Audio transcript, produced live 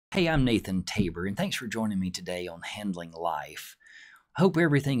Hey, I'm Nathan Tabor, and thanks for joining me today on Handling Life. I hope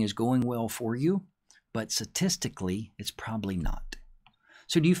everything is going well for you, but statistically, it's probably not.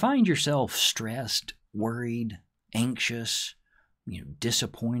 So, do you find yourself stressed, worried, anxious,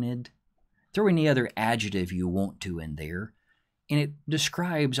 disappointed? Throw any other adjective you want to in there, and it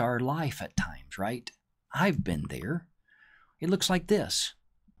describes our life at times, right? I've been there. It looks like this.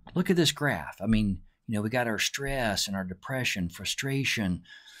 Look at this graph. We got our stress and our depression, frustration,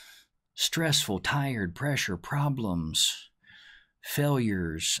 stressful, tired, pressure, problems,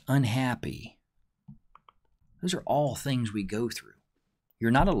 failures, unhappy. Those are all things we go through.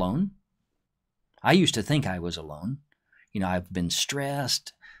 You're not alone. I used to think I was alone. I've been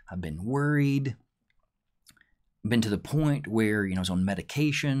stressed. I've been worried. Been to the point where, I was on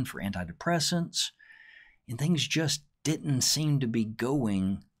medication for antidepressants, and things just didn't seem to be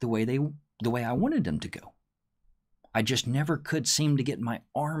going the way I wanted them to go. I just never could seem to get my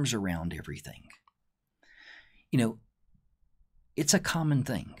arms around everything. It's a common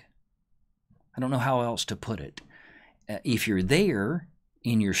thing. I don't know how else to put it. If you're there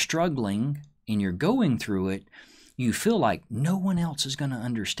and you're struggling and you're going through it, you feel like no one else is going to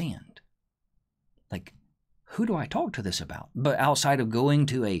understand. Like, who do I talk to this about? But outside of going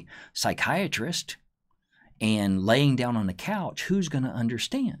to a psychiatrist and laying down on the couch, who's going to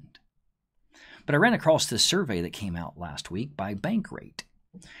understand? But I ran across this survey that came out last week by Bankrate,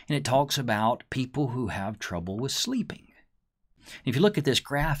 and it talks about people who have trouble with sleeping. If you look at this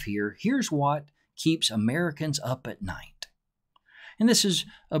graph here, here's what keeps Americans up at night. And this is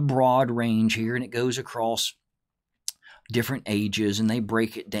a broad range here, and it goes across different ages, and they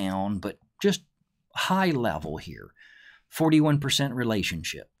break it down, but just high level here. 41%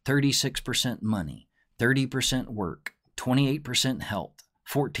 relationship, 36% money, 30% work, 28% health,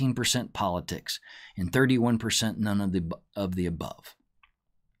 14% politics, and 31% none of the above.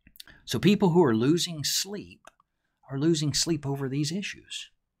 So people who are losing sleep over these issues.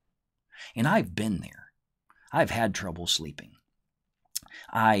 And I've been there. I've had trouble sleeping.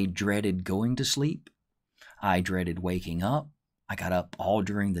 I dreaded going to sleep. I dreaded waking up. I got up all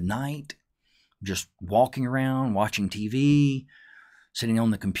during the night, just walking around, watching TV, sitting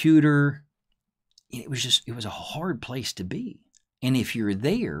on the computer. It was a hard place to be. And if you're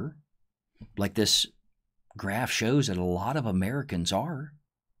there, like this graph shows that a lot of Americans are,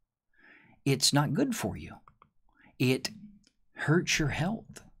 it's not good for you. It hurts your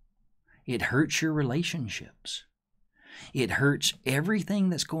health. It hurts your relationships. It hurts everything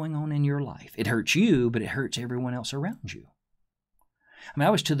that's going on in your life. It hurts you, but it hurts everyone else around you.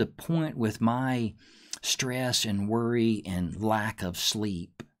 I was to the point with my stress and worry and lack of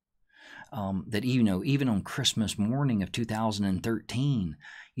sleep that even on Christmas morning of 2013,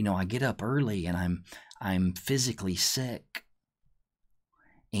 I get up early and I'm physically sick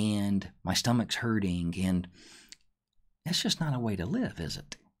and my stomach's hurting, and it's just not a way to live, is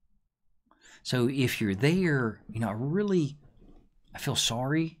it? So if you're there, I feel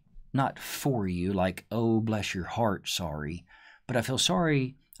sorry, not for you, like, oh, bless your heart, sorry, but I feel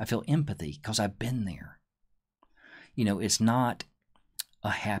sorry, I feel empathy because I've been there. It's not a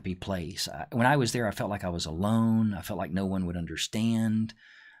happy place. When I was there, I felt like I was alone. I felt like no one would understand.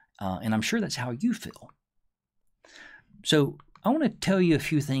 And I'm sure that's how you feel. So I want to tell you a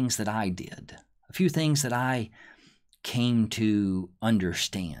few things that I did, a few things that I came to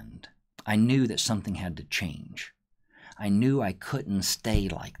understand. I knew that something had to change. I knew I couldn't stay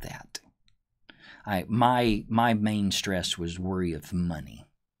like that. My main stress was worry of money.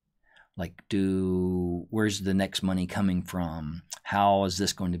 Like, where's the next money coming from? How is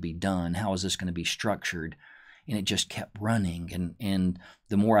this going to be done? How is this going to be structured? And it just kept running. And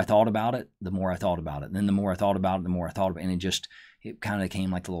the more I thought about it, the more I thought about it. And then the more I thought about it, the more I thought about it. And it kind of came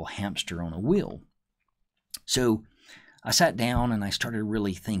like a little hamster on a wheel. So I sat down and I started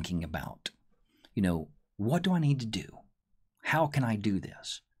really thinking about, what do I need to do? How can I do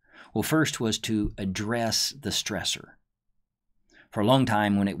this? Well, first was to address the stressor. For a long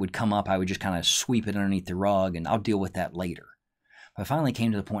time, when it would come up, I would just kind of sweep it underneath the rug and I'll deal with that later. But I finally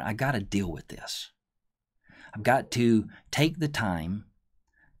came to the point, I got to deal with this. I've got to take the time,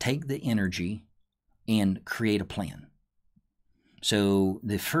 take the energy, and create a plan. So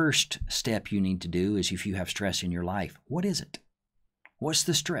the first step you need to do is, if you have stress in your life, what is it? What's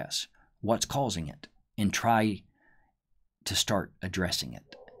the stress? What's causing it? And try to start addressing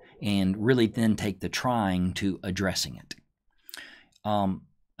it. And really then take the trying to addressing it.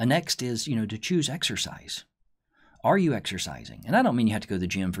 Next is, to choose exercise. Are you exercising? And I don't mean you have to go to the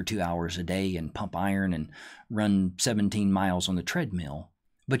gym for 2 hours a day and pump iron and run 17 miles on the treadmill,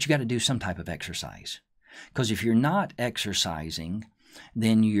 but you got to do some type of exercise. Because if you're not exercising,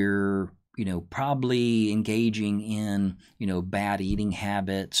 then you're, probably engaging in, bad eating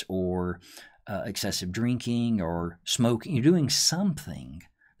habits or excessive drinking or smoking. You're doing something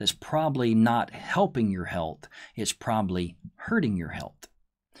that's probably not helping your health. It's probably hurting your health.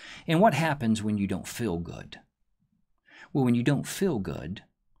 And what happens when you don't feel good? Well, when you don't feel good,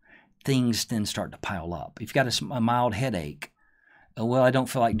 things then start to pile up. If you've got a mild headache, well, I don't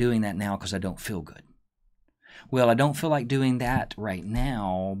feel like doing that now because I don't feel good. Well, I don't feel like doing that right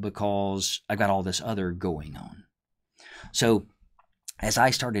now because I've got all this other going on. So as I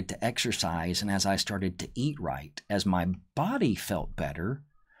started to exercise and as I started to eat right, as my body felt better,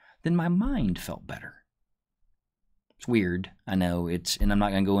 then my mind felt better. It's weird, I know, and I'm not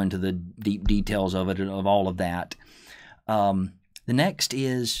going to go into the deep details of it, of all of that. The next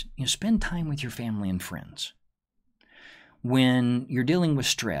is, spend time with your family and friends. When you're dealing with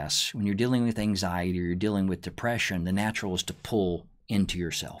stress, when you're dealing with anxiety, or you're dealing with depression, the natural is to pull into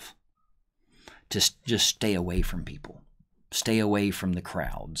yourself, to just stay away from people, stay away from the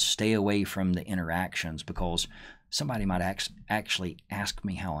crowds, stay away from the interactions, because somebody might actually ask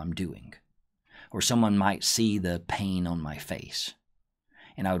me how I'm doing, or someone might see the pain on my face,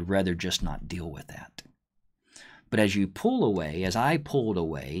 and I would rather just not deal with that. But as you pull away, as I pulled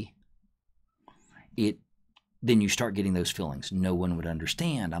away, then you start getting those feelings. No one would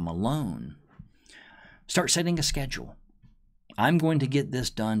understand. I'm alone. Start setting a schedule. I'm going to get this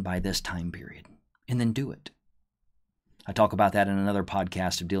done by this time period, and then do it. I talk about that in another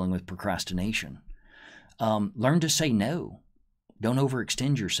podcast of dealing with procrastination. Learn to say no. Don't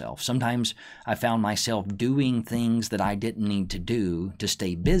overextend yourself. Sometimes I found myself doing things that I didn't need to do to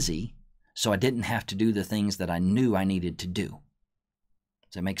stay busy, so I didn't have to do the things that I knew I needed to do.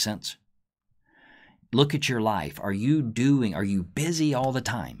 Does that make sense? Look at your life. Are you busy all the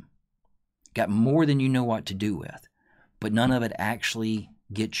time? Got more than you know what to do with, but none of it actually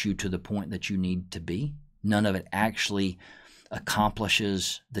gets you to the point that you need to be. None of it actually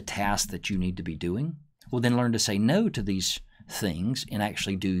accomplishes the task that you need to be doing. Well, then learn to say no to these things and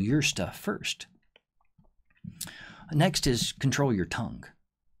actually do your stuff first. Next is control your tongue.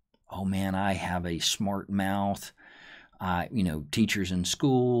 Oh man, I have a smart mouth. Teachers in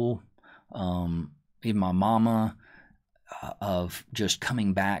school, even my mama, of just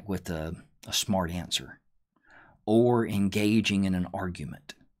coming back with a smart answer or engaging in an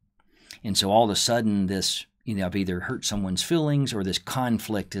argument. And so all of a sudden this, I've either hurt someone's feelings, or this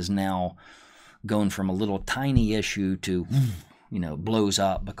conflict is now going from a little tiny issue to, blows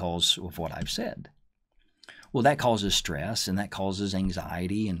up because of what I've said. Well, that causes stress and that causes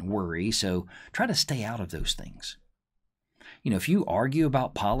anxiety and worry. So try to stay out of those things. If you argue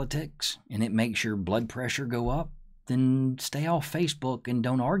about politics and it makes your blood pressure go up, then stay off Facebook and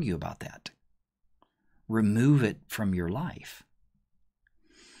don't argue about that. Remove it from your life.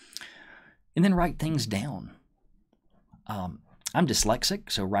 And then write things down. I'm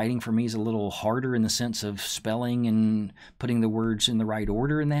dyslexic, so writing for me is a little harder in the sense of spelling and putting the words in the right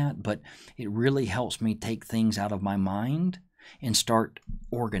order in that, but it really helps me take things out of my mind and start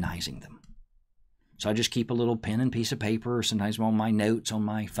organizing them. So I just keep a little pen and piece of paper, or sometimes on my notes on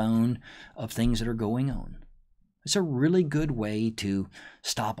my phone, of things that are going on. It's a really good way to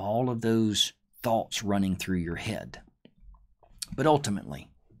stop all of those thoughts running through your head. But ultimately,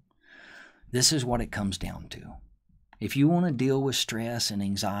 this is what it comes down to. If you want to deal with stress and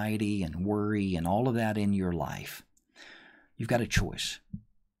anxiety and worry and all of that in your life, you've got a choice.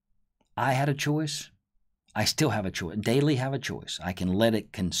 I had a choice. I still have a choice. Daily have a choice. I can let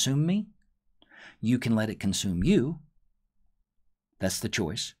it consume me. You can let it consume you. That's the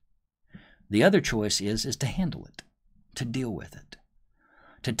choice. The other choice is to handle it, to deal with it,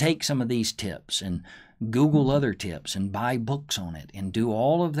 to take some of these tips and Google other tips and buy books on it and do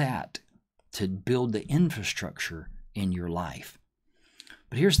all of that to build the infrastructure in your life.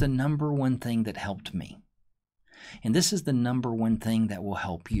 But here's the number one thing that helped me. And this is the number one thing that will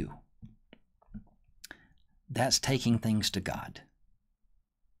help you. That's taking things to God.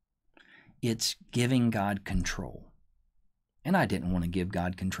 It's giving God control. And I didn't want to give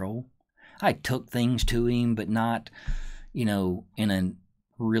God control. I took things to Him, but not, in a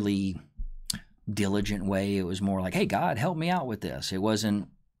really diligent way. It was more like, hey, God, help me out with this. It wasn't,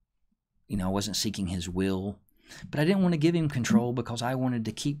 I wasn't seeking His will. But I didn't want to give Him control because I wanted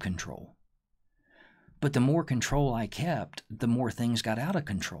to keep control. But the more control I kept, the more things got out of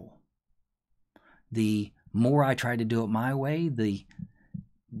control. The more I tried to do it my way, the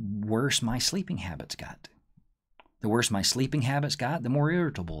worse my sleeping habits got. The worse my sleeping habits got, the more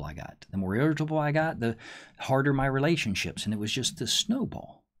irritable I got. The more irritable I got, the harder my relationships. And it was just this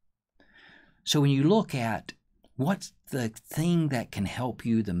snowball. So when you look at What's the thing that can help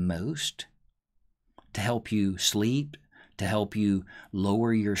you the most to help you sleep, to help you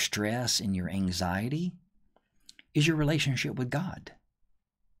lower your stress and your anxiety? Is your relationship with God.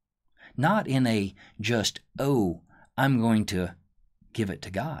 Not in a just, oh, I'm going to give it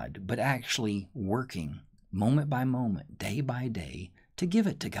to God, but actually working moment by moment, day by day, to give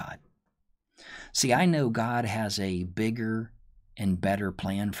it to God. See, I know God has a bigger and better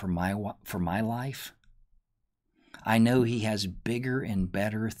plan for my life. I know He has bigger and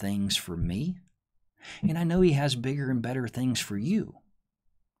better things for me, and I know He has bigger and better things for you.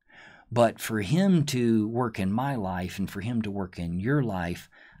 But for Him to work in my life and for Him to work in your life,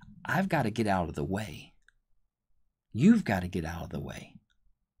 I've got to get out of the way. You've got to get out of the way.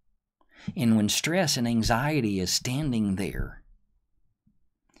 And when stress and anxiety is standing there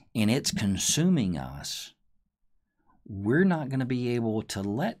and it's consuming us, we're not going to be able to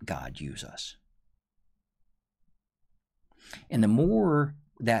let God use us. And the more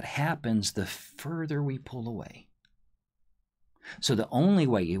that happens, the further we pull away. So the only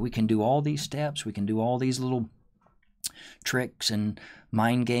way we can do all these steps, we can do all these little tricks and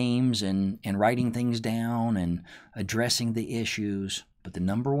mind games and writing things down and addressing the issues, but the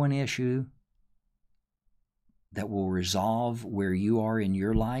number one issue that will resolve where you are in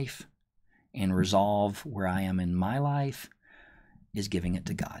your life and resolve where I am in my life is giving it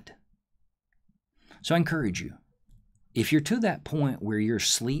to God. So I encourage you, if you're to that point where your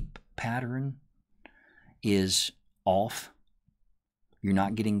sleep pattern is off, you're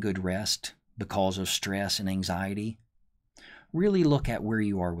not getting good rest because of stress and anxiety, really look at where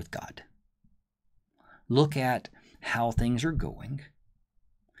you are with God. Look at how things are going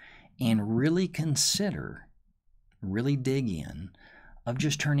and really consider, really dig in of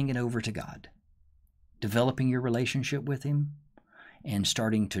just turning it over to God, developing your relationship with Him, and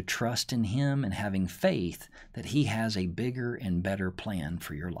starting to trust in Him and having faith that He has a bigger and better plan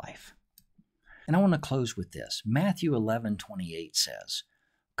for your life. And I want to close with this. Matthew 11:28 says,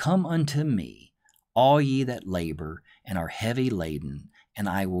 "Come unto me, all ye that labor and are heavy laden, and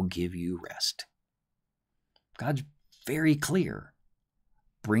I will give you rest." God's very clear.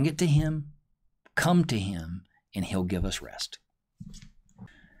 Bring it to Him, come to Him, and He'll give us rest.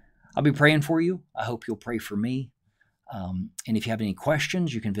 I'll be praying for you. I hope you'll pray for me. And if you have any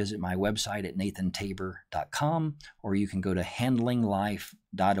questions, you can visit my website at nathantabor.com, or you can go to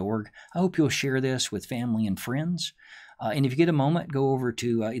handlinglife.org. I hope you'll share this with family and friends. And if you get a moment, go over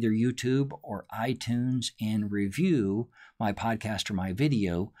to either YouTube or iTunes and review my podcast or my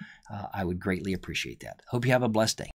video. I would greatly appreciate that. Hope you have a blessed day.